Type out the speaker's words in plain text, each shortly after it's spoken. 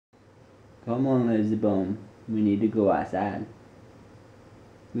Come on, lazy bum. We need to go outside.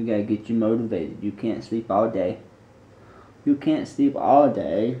 We gotta get you motivated. You can't sleep all day. You can't sleep all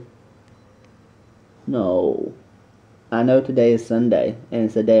day. No. I know today is Sunday, and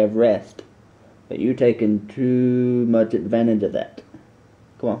it's a day of rest. But you're taking too much advantage of that.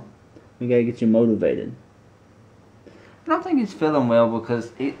 Come on. We gotta get you motivated. I don't think he's feeling well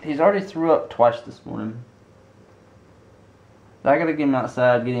because he's already threw up twice this morning. I gotta get him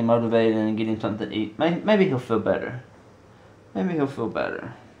outside, get him motivated, and get him something to eat. Maybe he'll feel better. Maybe he'll feel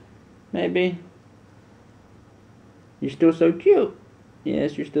better. Maybe. You're still so cute.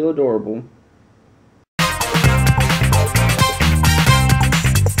 Yes, you're still adorable.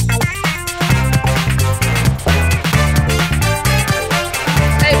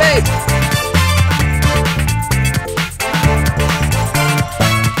 Hey, babe!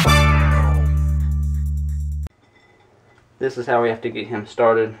 This is how we have to get him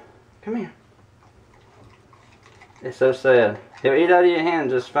started. Come here. It's so sad. He'll eat out of your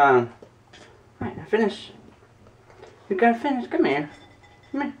hand just fine. Alright, now finish. You gotta finish. Come here.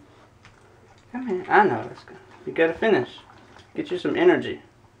 Come here. Come here. I know. You gotta finish. Get you some energy.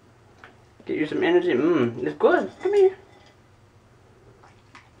 Get you some energy. It's good. Come here.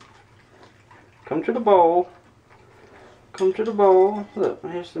 Come to the bowl. Come to the bowl. Look,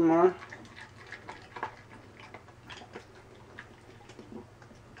 here's some more.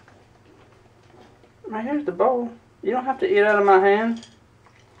 Right here's the bowl. You don't have to eat out of my hand.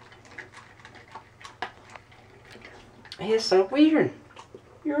 He is so weird.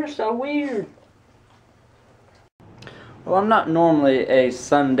 You're so weird. Well, I'm not normally a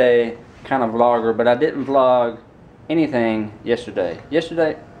Sunday kind of vlogger, but I didn't vlog anything yesterday.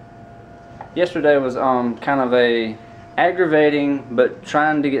 Yesterday was kind of a aggravating but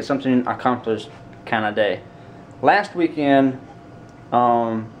trying to get something accomplished kind of day. Last weekend,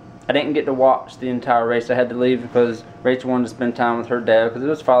 I didn't get to watch the entire race. I had to leave because Rachel wanted to spend time with her dad because it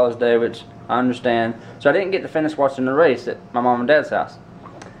was Father's Day, which I understand. So I didn't get to finish watching the race at my mom and dad's house.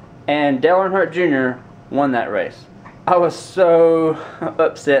 And Dale Earnhardt Jr. won that race. I was so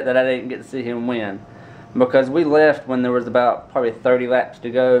upset that I didn't get to see him win because we left when there was about probably 30 laps to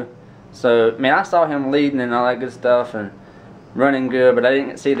go. So, man, I saw him leading and all that good stuff and running good, but I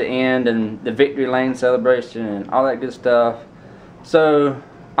didn't see the end and the victory lane celebration and all that good stuff. So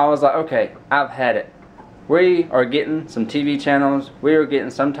I was like, okay, I've had it. We are getting some TV channels. We are getting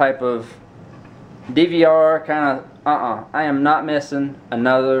some type of DVR kind of, I am not missing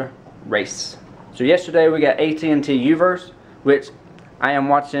another race. So yesterday we got AT&T U-verse, which I am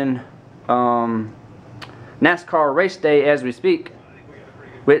watching NASCAR race day as we speak,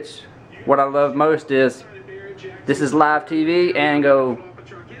 which what I love most is this is live TV and go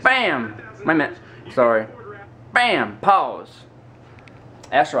bam, wait a minute, sorry, bam, pause.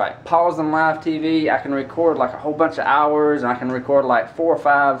 That's right, pause on live TV. I can record like a whole bunch of hours and I can record like 4 or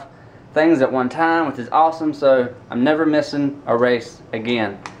 5 things at one time, which is awesome. So I'm never missing a race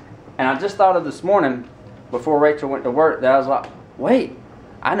again. And I just thought of this morning before Rachel went to work that I was like, wait,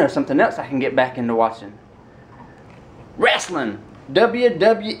 I know something else I can get back into watching. Wrestling.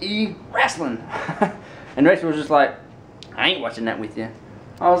 WWE wrestling. And Rachel was just like, I ain't watching that with you.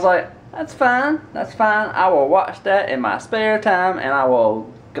 I was like, that's fine, that's fine. I will watch that in my spare time and I will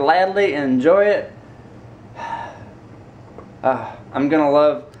gladly enjoy it. I'm gonna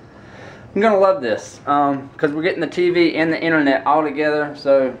love this because we're getting the TV and the internet all together.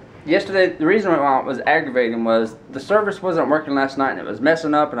 So yesterday, the reason why it was aggravating was the service wasn't working last night and it was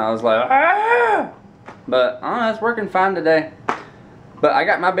messing up, and I was like, ah! But it's working fine today. But I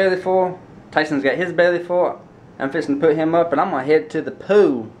got my belly full. Tyson's got his belly full. I'm fixing to put him up and I'm gonna head to the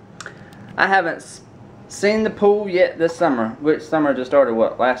pool. I haven't seen the pool yet this summer, which summer just started,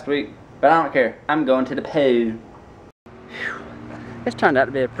 what, last week? But I don't care. I'm going to the pool. Whew. It's turned out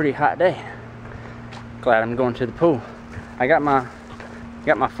to be a pretty hot day. Glad I'm going to the pool. I got my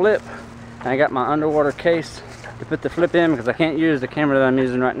flip, and I got my underwater case to put the flip in because I can't use the camera that I'm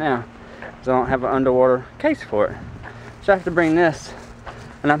using right now because I don't have an underwater case for it. So I have to bring this,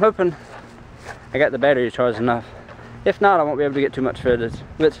 and I'm hoping I got the battery charged enough. If not, I won't be able to get too much footage,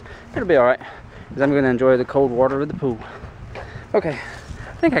 which it'll be alright because I'm going to enjoy the cold water of the pool. Okay,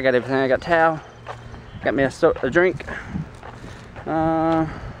 I think I got everything. I got towel, got me a drink, something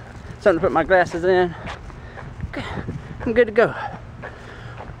to put my glasses in. Okay, I'm good to go.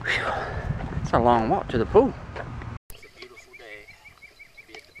 Whew. It's a long walk to the pool. It's a beautiful day to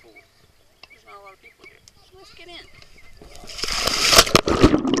be at the pool. There's not a lot of people here, so let's get in.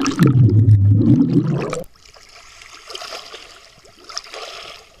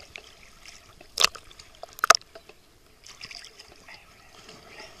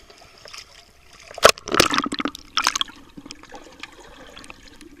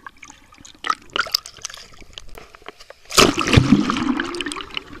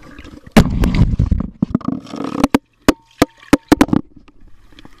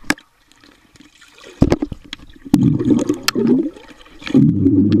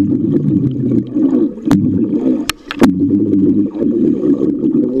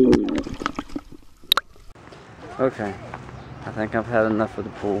 Okay, I think I've had enough of the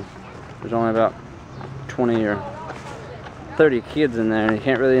pool. There's only about 20 or 30 kids in there, and you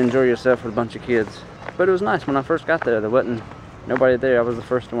can't really enjoy yourself with a bunch of kids. But it was nice when I first got there. There wasn't nobody there. I was the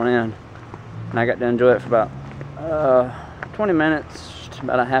first one in, and I got to enjoy it for about 20 minutes to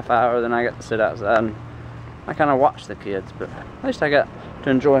about a half hour. Then I got to sit outside and I kind of watched the kids, but at least I got to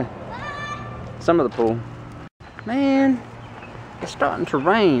enjoy some of the pool. Man, it's starting to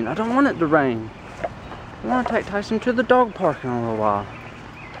rain. I don't want it to rain. I want to take Tyson to the dog park in a little while.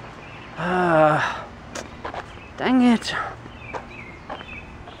 Dang it.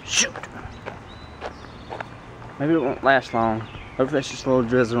 Shoot. Maybe it won't last long. Hopefully it's just a little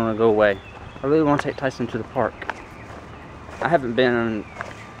drizzle and it'll go away. I really want to take Tyson to the park. I haven't been in,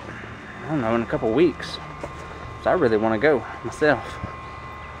 I don't know, in a couple weeks. So I really want to go myself.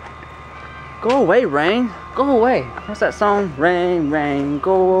 Go away, rain. Go away. What's that song? Rain, rain,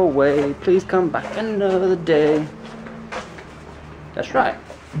 go away. Please come back another day. That's right.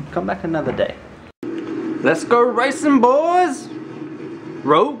 Come back another day. Let's go racing, boys.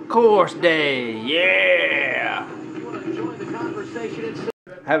 Road course day. Yeah.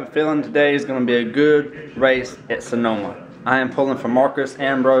 I have a feeling today is going to be a good race at Sonoma. I am pulling for Marcus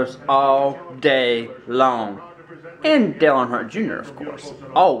Ambrose all day long. And Dale Earnhardt Jr., of course.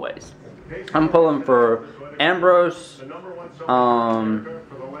 Always. I'm pulling for Ambrose, Juan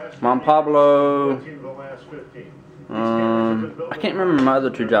Pablo, I can't remember my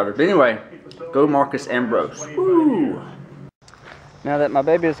other two drivers. But anyway, go Marcus Ambrose. Woo! Now that my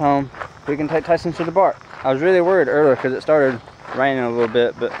baby is home, we can take Tyson to the park. I was really worried earlier because it started raining a little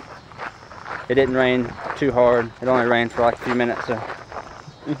bit, but it didn't rain too hard. It only rained for like a few minutes. So.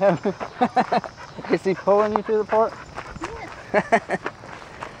 Is he pulling you to the park? Yeah.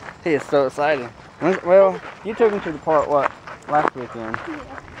 He is so excited. Well, you took him to the park, what, last weekend?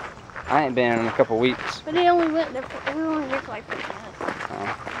 Yeah. I ain't been in a couple weeks. But he only went there for, we only went for like 15 minutes.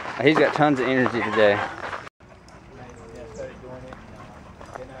 Oh. He's got tons of energy today.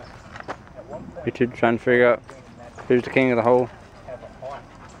 You two trying to figure out who's the king of the hole?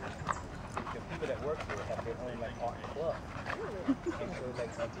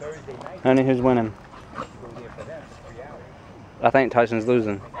 Honey, who's winning? I think Tyson's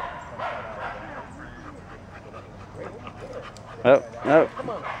losing. Oh, no.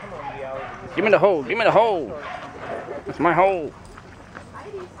 Give me the hole. Give me the hole. That's my hole.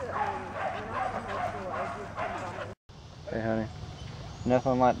 Hey, honey.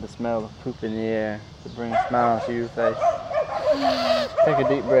 Nothing like the smell of poop in the air to bring smiles to your face. Take a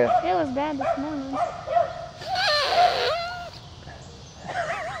deep breath. It was bad this morning.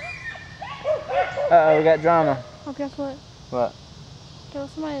 Uh-oh, we got drama. Oh, guess what? What? There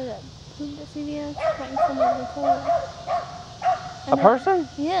was somebody that pooped at CVS right in front of the toilet. A person?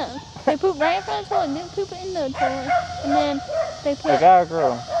 Yeah. They pooped right in front of the toilet, didn't poop it in the toilet. And then they put... A guy or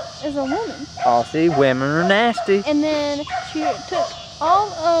girl? It was a woman. Oh, see, women are nasty. And then she took all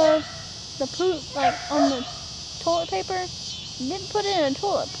of the poop, like, on the toilet paper, didn't put it in a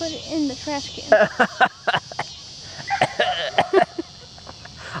toilet, put it in the trash can.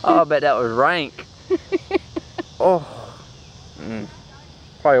 Oh, I bet that was rank. Oh.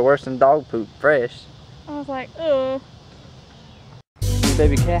 Probably worse than dog poop, fresh. I was like, ugh. Hey,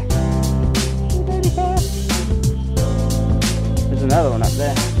 baby cat. Hey, baby cat. There's another one up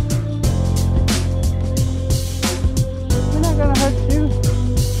there. We're not gonna hurt you.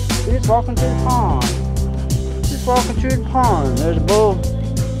 We're just walking to the pond. Just walking to the pond. There's a bull.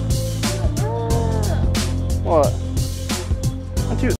 What?